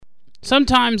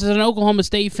sometimes as an Oklahoma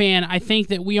State fan, I think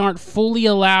that we aren't fully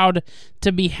allowed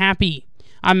to be happy.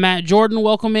 I'm Matt Jordan.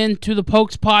 Welcome into the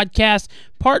Pokes Podcast,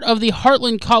 part of the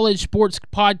Heartland College Sports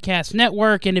Podcast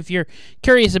Network. And if you're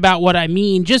curious about what I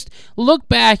mean, just look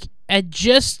back at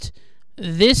just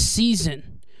this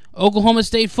season. Oklahoma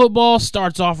State football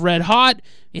starts off red hot.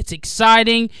 It's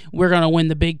exciting. We're going to win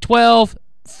the Big 12,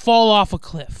 fall off a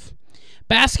cliff.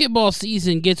 Basketball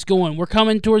season gets going. We're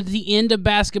coming towards the end of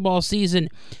basketball season.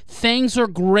 Things are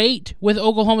great with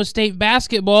Oklahoma State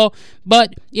basketball,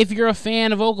 but if you're a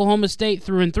fan of Oklahoma State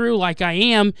through and through, like I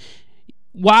am,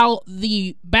 while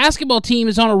the basketball team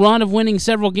is on a run of winning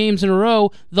several games in a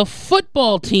row, the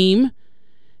football team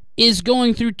is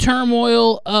going through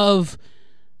turmoil of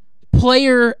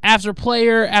player after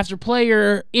player after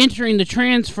player entering the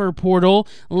transfer portal,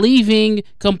 leaving,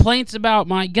 complaints about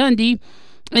Mike Gundy,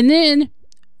 and then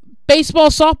baseball,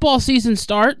 softball season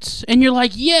starts, and you're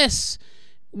like, yes,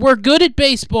 we're good at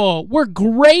baseball, we're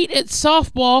great at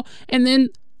softball, and then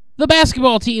the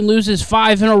basketball team loses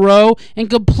 5 in a row and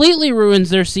completely ruins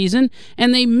their season,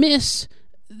 and they miss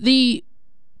the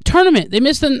tournament. They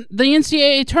miss the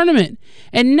NCAA tournament.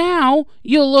 And now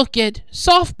you look at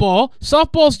softball.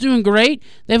 Softball's doing great.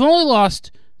 They've only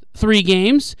lost 3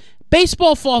 games.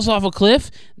 Baseball falls off a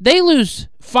cliff. They lose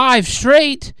 5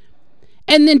 straight.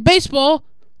 And then baseball,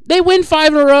 they win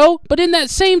 5 in a row, but in that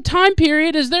same time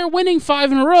period as they're winning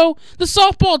 5 in a row, the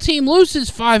softball team loses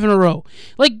 5 in a row.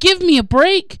 Like, give me a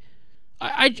break.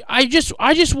 I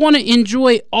just want to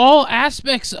enjoy all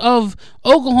aspects of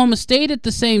Oklahoma State at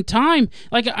the same time.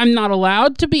 Like, I'm not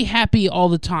allowed to be happy all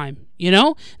the time, you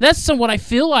know? That's what I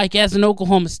feel like as an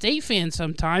Oklahoma State fan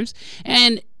sometimes.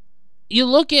 And you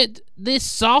look at this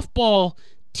softball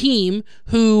team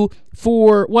who,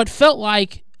 for what felt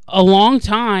like a long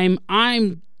time,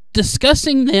 I'm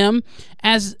discussing them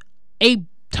as a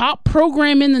top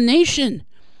program in the nation.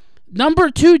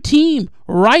 Number 2 team,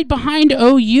 right behind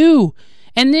OU.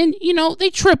 And then, you know, they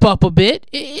trip up a bit.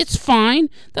 It's fine.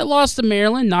 That loss to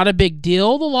Maryland, not a big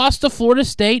deal. The loss to Florida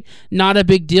State, not a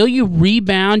big deal. You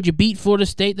rebound. You beat Florida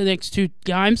State the next 2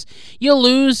 times. You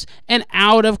lose an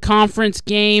out-of-conference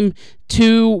game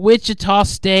to Wichita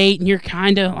State, and you're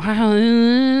kind of,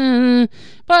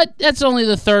 but that's only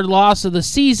the 3rd loss of the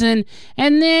season,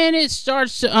 and then it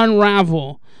starts to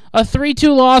unravel. A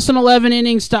 3-2 loss in 11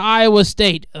 innings to Iowa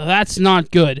State. That's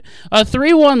not good. A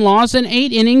 3-1 loss in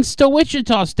 8 innings to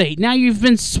Wichita State. Now you've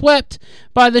been swept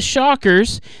by the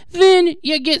Shockers. Then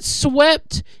you get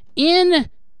swept in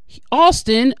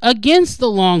Austin against the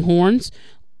Longhorns,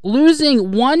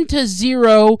 losing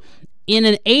 1-0 in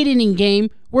an 8-inning game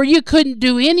where you couldn't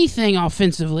do anything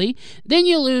offensively. Then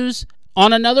you lose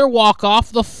on another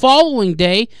walk-off the following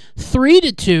day,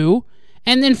 3-2.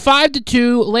 And then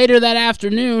 5-2 later that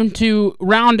afternoon to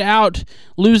round out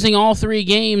losing all 3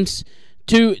 games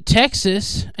to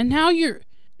Texas. And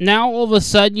now all of a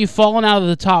sudden you've fallen out of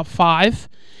the top 5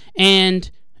 and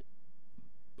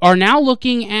are now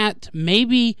looking at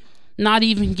maybe not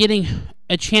even getting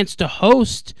a chance to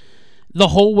host the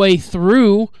whole way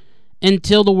through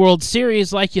until the World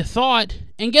Series like you thought.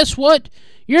 And guess what?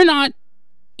 You're not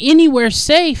anywhere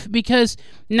safe because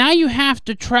now you have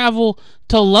to travel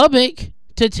to Lubbock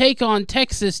to take on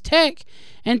Texas Tech,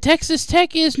 and Texas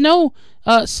Tech is no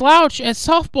slouch at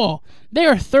softball. They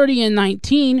are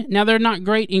 30-19. Now they're not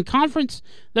great in conference.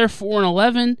 They're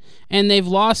 4-11, and they've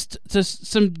lost to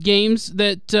some games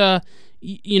that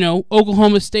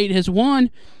Oklahoma State has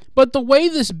won. But the way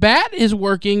this bat is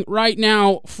working right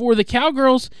now for the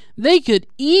Cowgirls, they could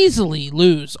easily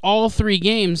lose all 3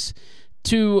 games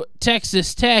to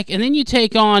Texas Tech, and then you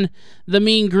take on the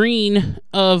Mean Green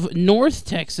of North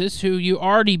Texas, who you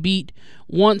already beat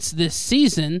once this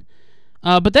season.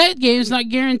 But that game is not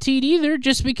guaranteed either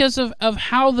just because of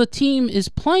how the team is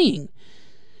playing.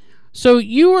 So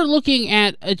you are looking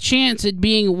at a chance at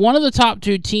being one of the top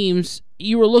 2 teams.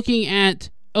 You are looking at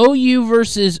OU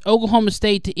versus Oklahoma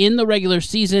State to end the regular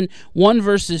season, 1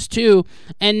 versus 2,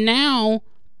 and now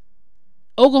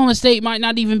Oklahoma State might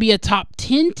not even be a top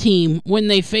 10 team when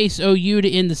they face OU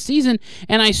to end the season,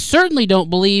 and I certainly don't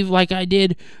believe, like I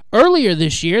did earlier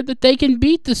this year, that they can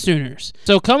beat the Sooners.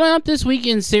 So coming up this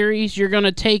weekend series, you're going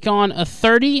to take on a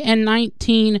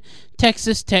 30-19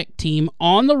 Texas Tech team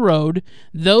on the road.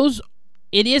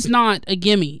 It is not a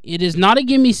gimme. It is not a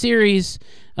gimme series.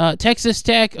 Texas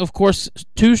Tech, of course,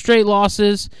 2 straight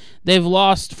losses. They've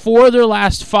lost 4 of their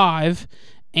last 5,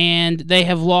 and they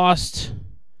have lost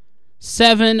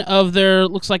 7 of their,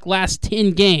 looks like, last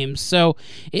 10 games. So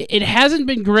it hasn't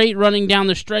been great running down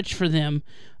the stretch for them,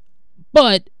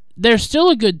 but they're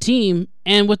still a good team,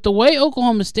 and with the way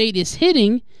Oklahoma State is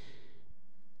hitting,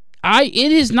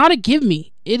 It is not a give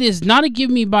me. It is not a give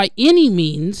me by any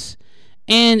means.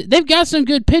 And they've got some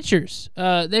good pitchers.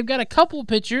 They've got a couple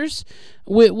pitchers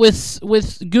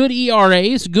with good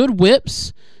ERAs, good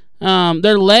whips.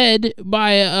 They're led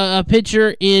by a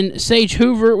pitcher in Sage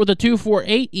Hoover with a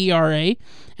 2.48 ERA.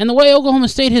 And the way Oklahoma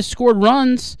State has scored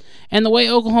runs and the way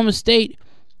Oklahoma State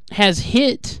has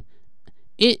hit,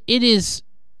 it is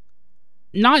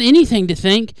not anything to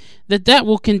think that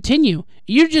will continue.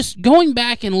 You're just going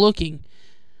back and looking.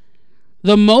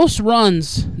 The most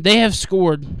runs they have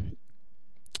scored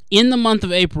in the month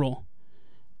of April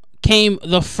came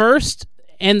the 1st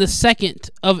and the 2nd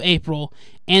of April,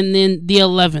 and then the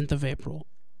 11th of April.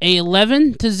 A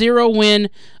 11-0 win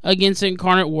against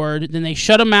Incarnate Word. Then they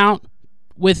shut them out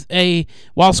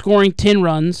while scoring 10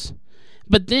 runs.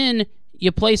 But then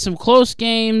you play some close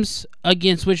games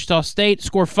against Wichita State,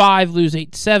 score 5, lose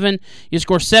 8-7. You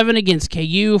score 7 against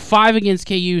KU, 5 against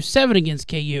KU, 7 against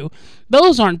KU.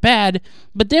 Those aren't bad,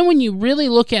 but then when you really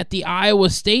look at the Iowa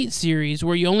State series,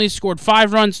 where you only scored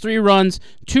 5 runs, 3 runs,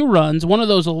 2 runs, one of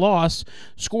those a loss,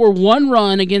 score 1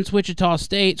 run against Wichita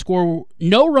State, score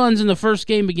no runs in the first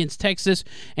game against Texas,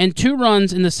 and 2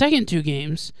 runs in the second 2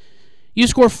 games, you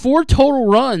score 4 total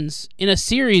runs in a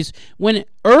series when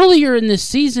earlier in this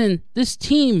season, this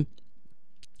team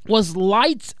was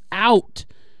lights out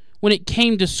when it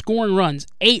came to scoring runs.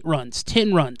 8 runs,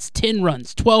 10 runs, 10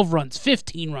 runs, 12 runs,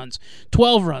 15 runs,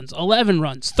 12 runs, 11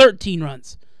 runs, 13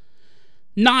 runs,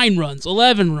 9 runs,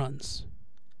 11 runs.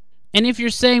 And if you're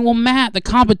saying, well, Matt, the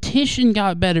competition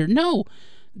got better. No.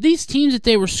 These teams that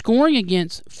they were scoring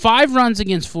against, 5 runs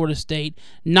against Florida State,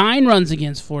 9 runs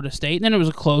against Florida State, and then it was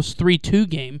a close 3-2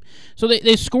 game. So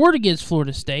they scored against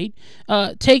Florida State.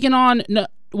 Taking on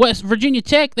West Virginia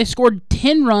Tech, they scored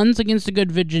 10 runs against a good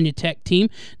Virginia Tech team.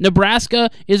 Nebraska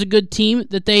is a good team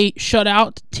that they shut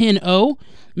out 10-0.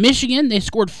 Michigan, they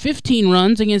scored 15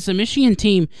 runs against a Michigan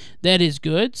team that is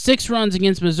good. 6 runs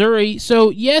against Missouri. So,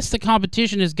 yes, the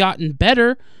competition has gotten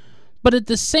better, but at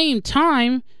the same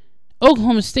time,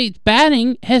 Oklahoma State's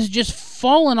batting has just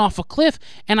fallen off a cliff,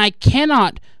 and I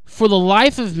cannot, for the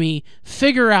life of me,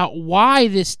 figure out why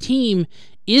this team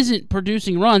isn't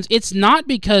producing runs. It's not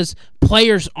because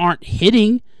players aren't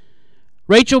hitting.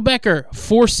 Rachel Becker,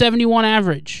 471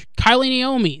 average. Kylie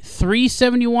Naomi,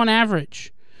 371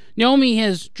 average. Naomi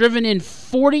has driven in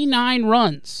 49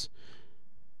 runs.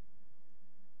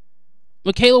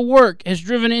 Michaela Work has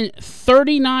driven in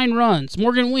 39 runs.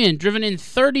 Morgan Wynn, driven in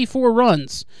 34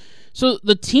 runs. So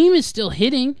the team is still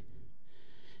hitting,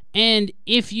 and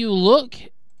if you look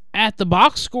at the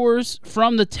box scores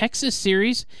from the Texas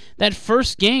series, that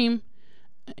first game,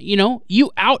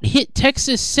 you out-hit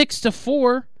Texas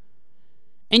 6-4,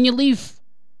 and you leave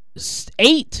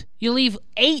 8. You leave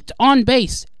 8 on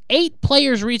base. 8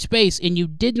 players reach base, and you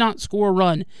did not score a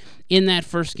run in that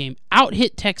first game.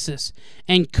 Out-hit Texas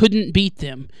and couldn't beat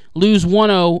them. Lose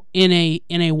 1-0 in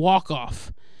a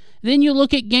walk-off. Then you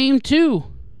look at game 2.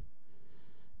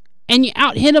 And you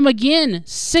out-hit them again,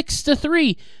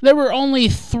 6-3. There were only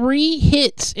 3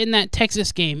 hits in that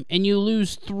Texas game, and you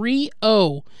lose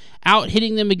 3-0,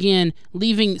 out-hitting them again,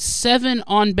 leaving 7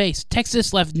 on base.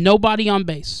 Texas left nobody on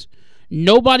base.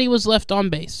 Nobody was left on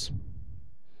base.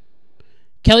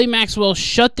 Kelly Maxwell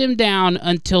shut them down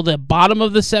until the bottom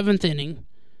of the 7th inning,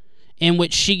 in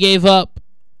which she gave up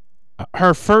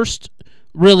her first,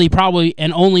 really probably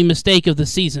and only mistake of the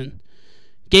season.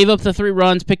 Gave up the 3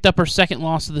 runs, picked up her second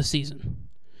loss of the season.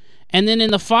 And then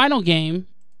in the final game,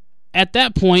 at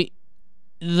that point,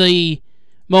 the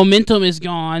momentum is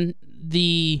gone.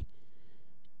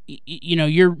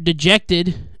 You're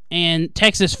dejected, and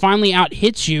Texas finally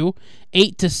out-hits you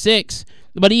 8-6.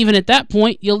 But even at that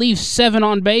point, you leave 7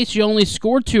 on base. You only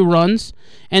scored 2 runs,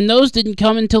 and those didn't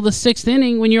come until the 6th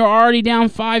inning when you're already down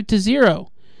 5-0,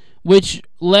 which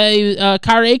let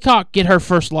Kyra Aycock get her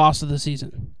first loss of the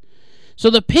season. So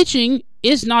the pitching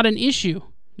is not an issue.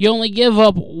 You only give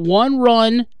up 1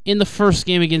 run in the first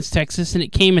game against Texas, and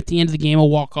it came at the end of the game, a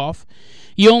walk-off.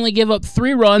 You only give up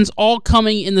 3 runs, all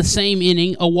coming in the same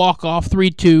inning, a walk-off,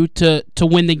 3-2 to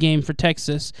win the game for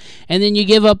Texas. And then you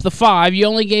give up the 5. You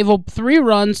only gave up 3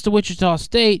 runs to Wichita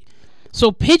State.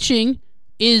 So pitching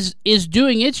is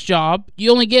doing its job.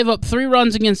 You only gave up 3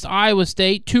 runs against Iowa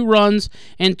State, 2 runs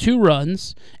and 2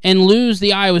 runs, and lose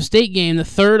the Iowa State game, the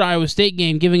third Iowa State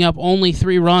game, giving up only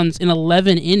 3 runs in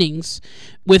 11 innings,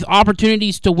 with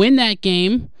opportunities to win that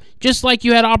game, just like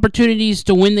you had opportunities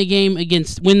to win the games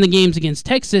against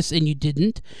Texas, and you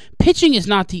didn't. Pitching is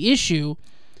not the issue,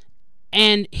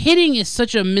 and hitting is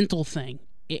such a mental thing.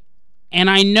 And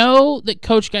I know that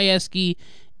Coach Gajewski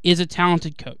is a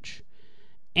talented coach.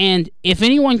 And if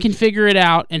anyone can figure it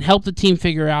out and help the team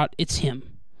figure it out, it's him.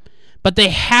 But they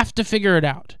have to figure it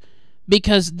out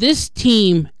because this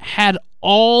team had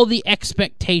all the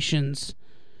expectations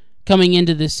coming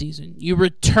into this season. You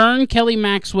return Kelly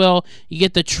Maxwell, you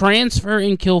get the transfer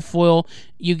in Kilfoyle,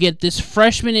 you get this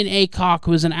freshman in Aycock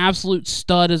who is an absolute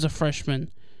stud as a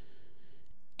freshman,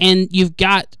 and you've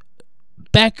got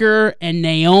Becker and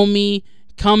Naomi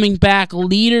coming back,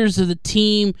 leaders of the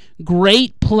team,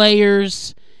 great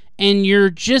players, and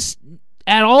you're just,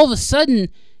 at all of a sudden,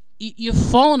 you've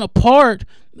fallen apart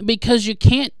because you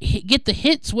can't get the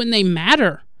hits when they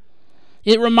matter.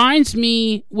 It reminds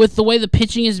me, with the way the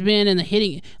pitching has been and the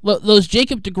hitting, those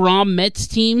Jacob deGrom Mets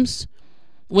teams,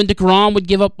 when deGrom would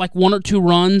give up like 1 or 2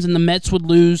 runs and the Mets would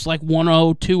lose like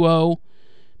 1-0, 2-0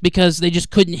 because they just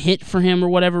couldn't hit for him or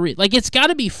whatever. Like, it's got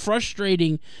to be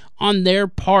frustrating on their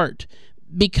part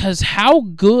because how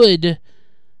good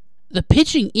the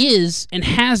pitching is and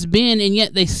has been, and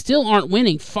yet they still aren't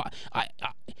winning.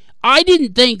 I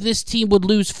didn't think this team would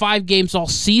lose 5 games all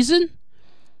season.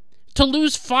 To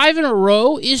lose 5 in a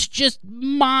row is just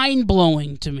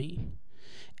mind-blowing to me.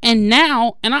 And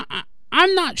now, and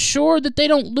I'm not sure that they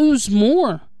don't lose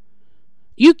more.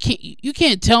 You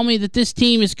can't tell me that this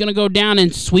team is going to go down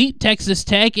and sweep Texas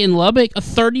Tech in Lubbock, a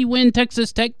 30-win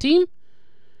Texas Tech team.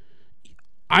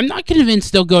 I'm not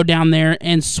convinced they'll go down there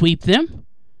and sweep them.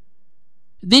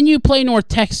 Then you play North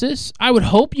Texas. I would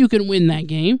hope you can win that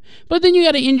game. But then you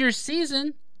got to end your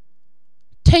season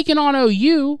taking on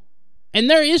OU. And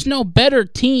there is no better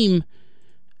team,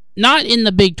 not in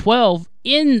the Big 12,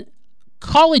 in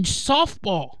college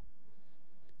softball,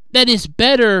 that is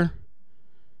better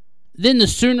than the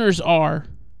Sooners are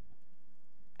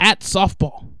at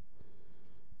softball.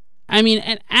 I mean,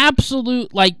 an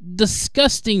absolute,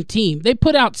 disgusting team. They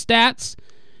put out stats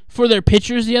for their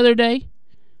pitchers the other day.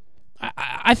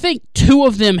 I think 2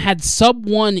 of them had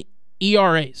sub-1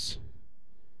 ERAs.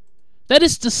 That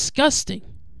is disgusting.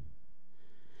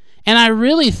 And I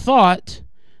really thought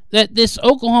that this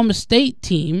Oklahoma State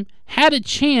team had a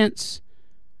chance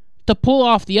to pull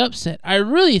off the upset. I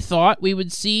really thought we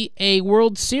would see a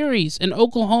World Series, an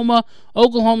Oklahoma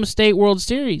State World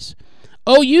Series.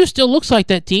 OU still looks like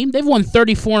that team. They've won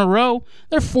 34 in a row.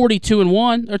 They're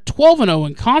 42-1. They're 12-0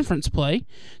 in conference play,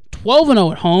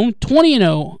 12-0 at home,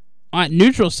 20-0 at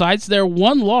neutral sites. Their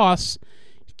one loss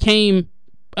came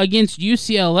against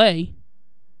UCLA.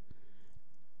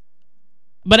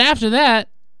 But after that,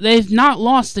 they've not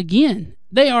lost again.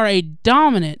 They are a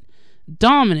dominant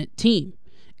team.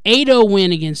 8-0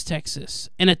 win against Texas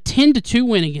and a 10-2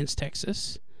 win against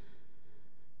Texas.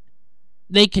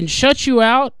 They can shut you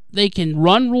out. They can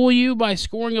run rule you by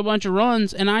scoring a bunch of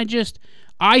runs. And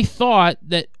I thought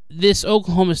that this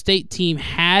Oklahoma State team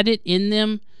had it in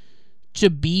them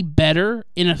to be better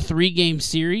in a 3-game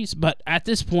series. But at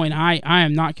this point, I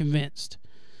am not convinced.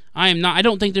 I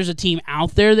don't think there's a team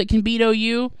out there that can beat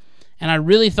OU, and I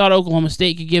really thought Oklahoma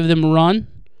State could give them a run,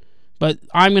 but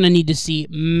I'm going to need to see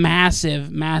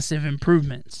massive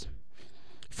improvements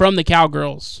from the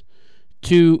Cowgirls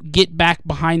to get back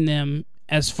behind them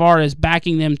as far as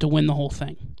backing them to win the whole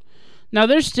thing. Now,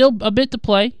 there's still a bit to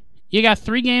play. You got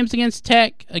 3 games against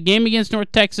Tech, a game against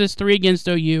North Texas, 3 against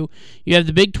OU. You have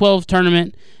the Big 12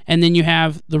 tournament, and then you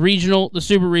have the regional, the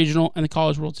super regional, and the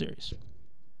College World Series.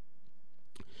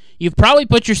 You've probably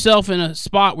put yourself in a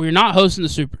spot where you're not hosting the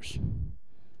Supers.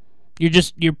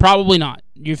 You're probably not.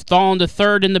 You've fallen to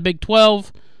 3rd in the Big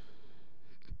 12.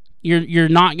 You're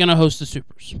not going to host the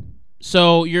Supers.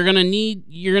 So you're gonna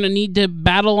need to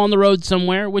battle on the road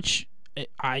somewhere, which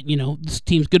this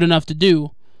team's good enough to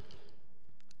do.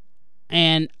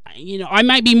 And I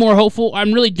might be more hopeful.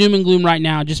 I'm really doom and gloom right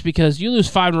now just because you lose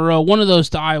 5 in a row, one of those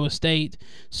to Iowa State,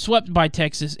 swept by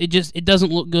Texas. It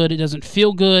doesn't look good. It doesn't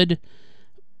feel good.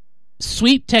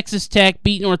 Sweep Texas Tech,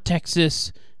 beat North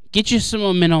Texas, get you some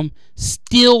momentum,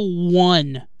 still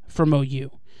 1 from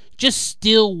OU. Just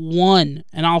still 1,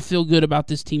 and I'll feel good about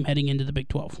this team heading into the Big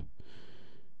 12.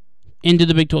 Into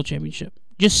the Big 12 championship.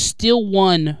 Just still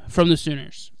 1 from the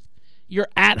Sooners. You're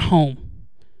at home.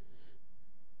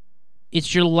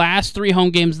 It's your last 3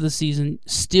 home games of the season,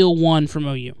 still 1 from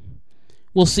OU.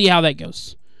 We'll see how that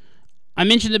goes. I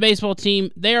mentioned the baseball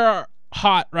team. They are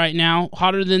hot right now,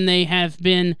 hotter than they have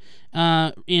been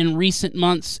in recent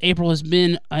months. April has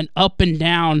been an up and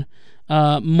down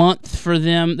month for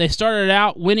them. They started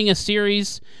out winning a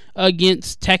series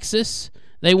against Texas.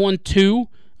 They won 2.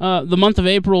 the month of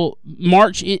April.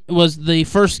 March was the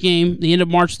first game. The end of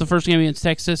March, the first game against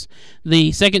Texas.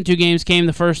 The second two games came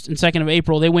the 1st and 2nd of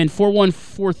April. They win 4-1,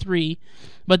 4-3.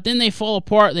 But then they fall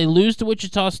apart. They lose to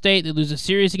Wichita State. They lose a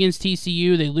series against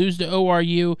TCU. They lose to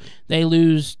ORU. They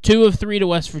lose 2 of 3 to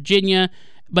West Virginia.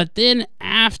 But then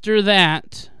after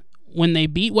that, when they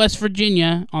beat West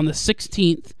Virginia on the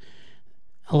 16th,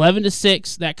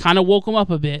 11-6, that kind of woke them up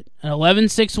a bit. An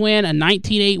 11-6 win, a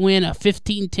 19-8 win, a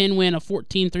 15-10 win, a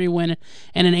 14-3 win,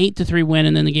 and an 8-3 win.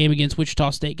 And then the game against Wichita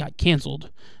State got canceled.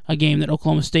 A game that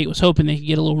Oklahoma State was hoping they could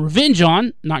get a little revenge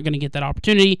on. Not going to get that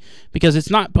opportunity because it's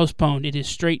not postponed. It is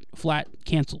straight, flat,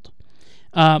 canceled.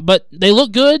 But they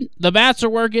look good. The bats are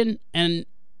working, and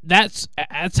that's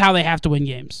how they have to win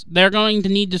games. They're going to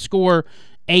need to score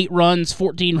 8 runs,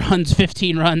 14 runs,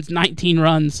 15 runs, 19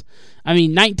 runs.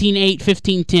 19-8,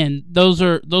 15-10.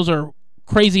 Those are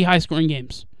crazy high-scoring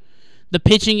games. The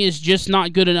pitching is just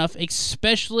not good enough,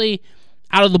 especially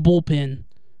out of the bullpen,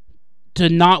 to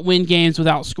not win games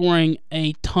without scoring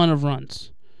a ton of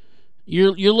runs.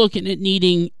 You're looking at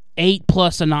needing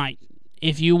 8+ a night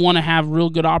if you want to have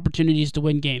real good opportunities to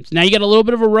win games. Now you got a little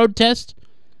bit of a road test.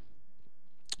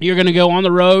 You're going to go on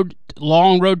the road,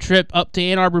 long road trip up to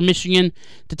Ann Arbor, Michigan,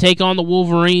 to take on the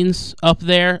Wolverines up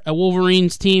there. A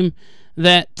Wolverines team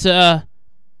that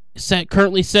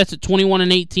currently sits at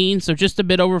 21-18, so just a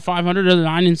bit over 500. They're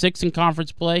 9-6 in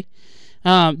conference play.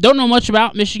 Don't know much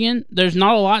about Michigan. There's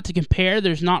not a lot to compare.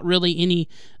 There's not really any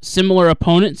similar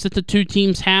opponents that the two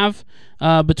teams have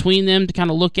between them to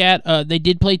kind of look at. They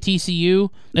did play TCU.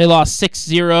 They lost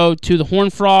 6-0 to the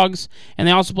Horned Frogs, and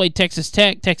they also played Texas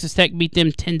Tech. Texas Tech beat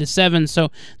them 10-7, so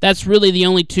that's really the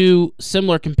only two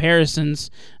similar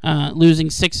comparisons, losing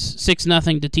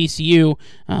 6-0 to TCU.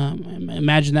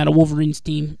 Imagine that a Wolverine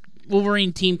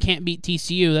team can't beat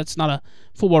TCU. That's not a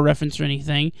football reference or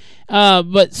anything.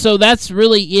 But so that's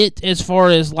really it as far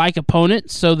as like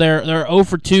opponents. So they're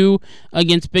 0-2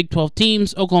 against Big 12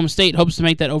 teams. Oklahoma State hopes to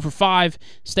make that 0-5,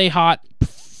 stay hot,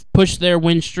 push their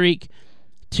win streak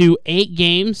to 8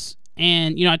 games.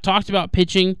 And, I talked about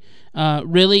pitching.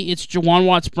 Really, it's Jawan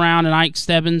Watts-Brown and Ike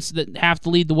Stebbins that have to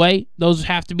lead the way. Those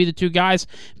have to be the two guys.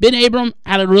 Ben Abram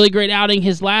had a really great outing,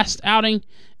 his last outing.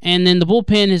 And then the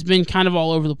bullpen has been kind of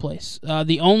all over the place.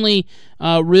 The only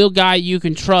real guy you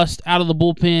can trust out of the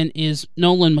bullpen is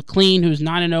Nolan McLean, who's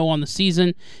 9-0 on the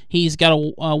season. He's got a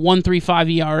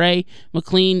 1.35 ERA.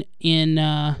 McLean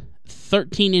in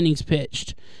 13 innings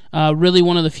pitched. Really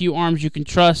one of the few arms you can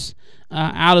trust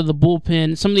out of the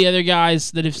bullpen. Some of the other guys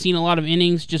that have seen a lot of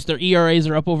innings, just their ERAs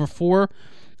are up over 4,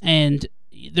 and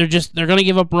they're going to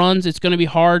give up runs. It's going to be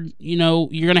hard.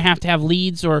 You're going to have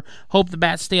leads or hope the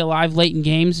bats stay alive late in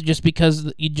games just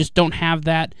because you just don't have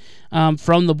that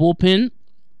from the bullpen.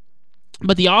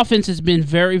 But the offense has been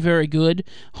very, very good.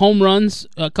 Home runs,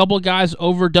 a couple of guys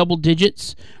over double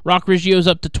digits. Rock Riggio's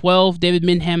up to 12. David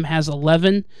Minham has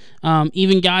 11.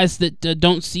 Even guys that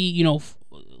don't see, a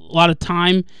lot of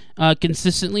time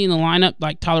consistently in the lineup,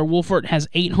 like Tyler Wolford, has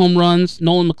 8 home runs.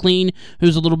 Nolan McLean,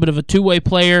 who's a little bit of a two-way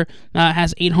player,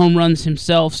 has 8 home runs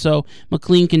himself. So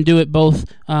McLean can do it both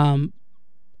on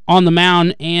the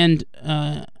mound and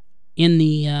in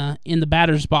the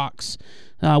batter's box,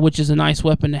 which is a nice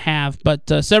weapon to have.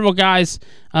 But several guys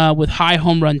with high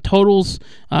home run totals,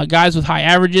 guys with high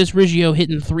averages. Riggio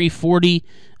hitting 340.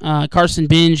 Carson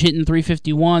Binge hitting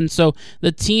 351. So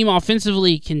the team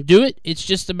offensively can do it. It's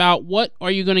just about what are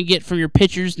you going to get from your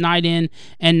pitchers night in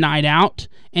and night out.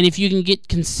 And if you can get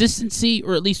consistency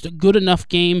or at least a good enough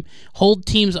game, hold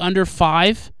teams under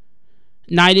 5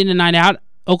 night in and night out,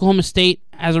 Oklahoma State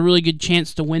has a really good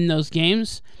chance to win those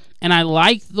games. And I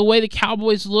like the way the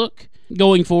Cowboys look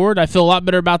going forward. I feel a lot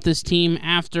better about this team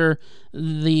after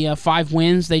the 5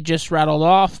 wins they just rattled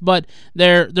off, but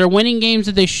they're winning games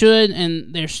that they should,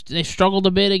 and they struggled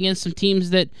a bit against some teams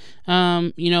that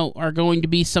are going to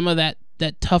be some of that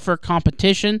tougher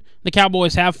competition. The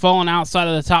Cowboys have fallen outside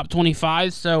of the top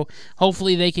 25, so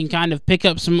hopefully they can kind of pick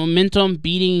up some momentum,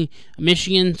 beating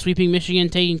Michigan, sweeping Michigan,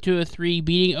 taking 2 of 3,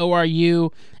 beating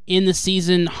ORU in the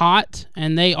season hot,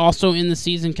 and they also in the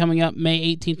season coming up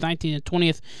May 18th, 19th, and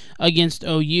 20th against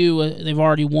OU. They've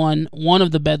already won one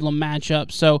of the Bedlam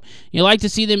matchups, so you like to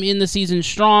see them in the season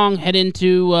strong, head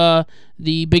into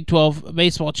the Big 12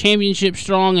 Baseball Championship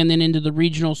strong, and then into the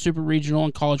regional, super regional,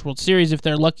 and College World Series if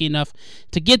they're lucky enough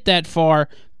to get that far.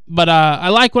 But I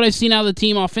like what I've seen out of the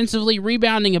team offensively,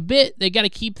 rebounding a bit. They got to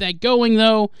keep that going,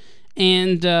 though.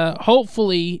 and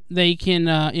hopefully they can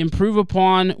improve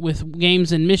upon with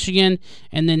games in Michigan,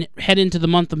 and then head into the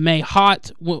month of May hot,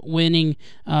 winning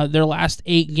their last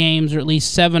 8 games, or at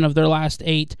least 7 of their last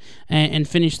 8, and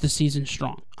finish the season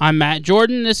strong. I'm Matt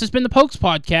Jordan. This has been the Pokes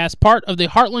Podcast, part of the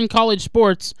Heartland College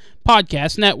Sports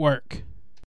Podcast Network.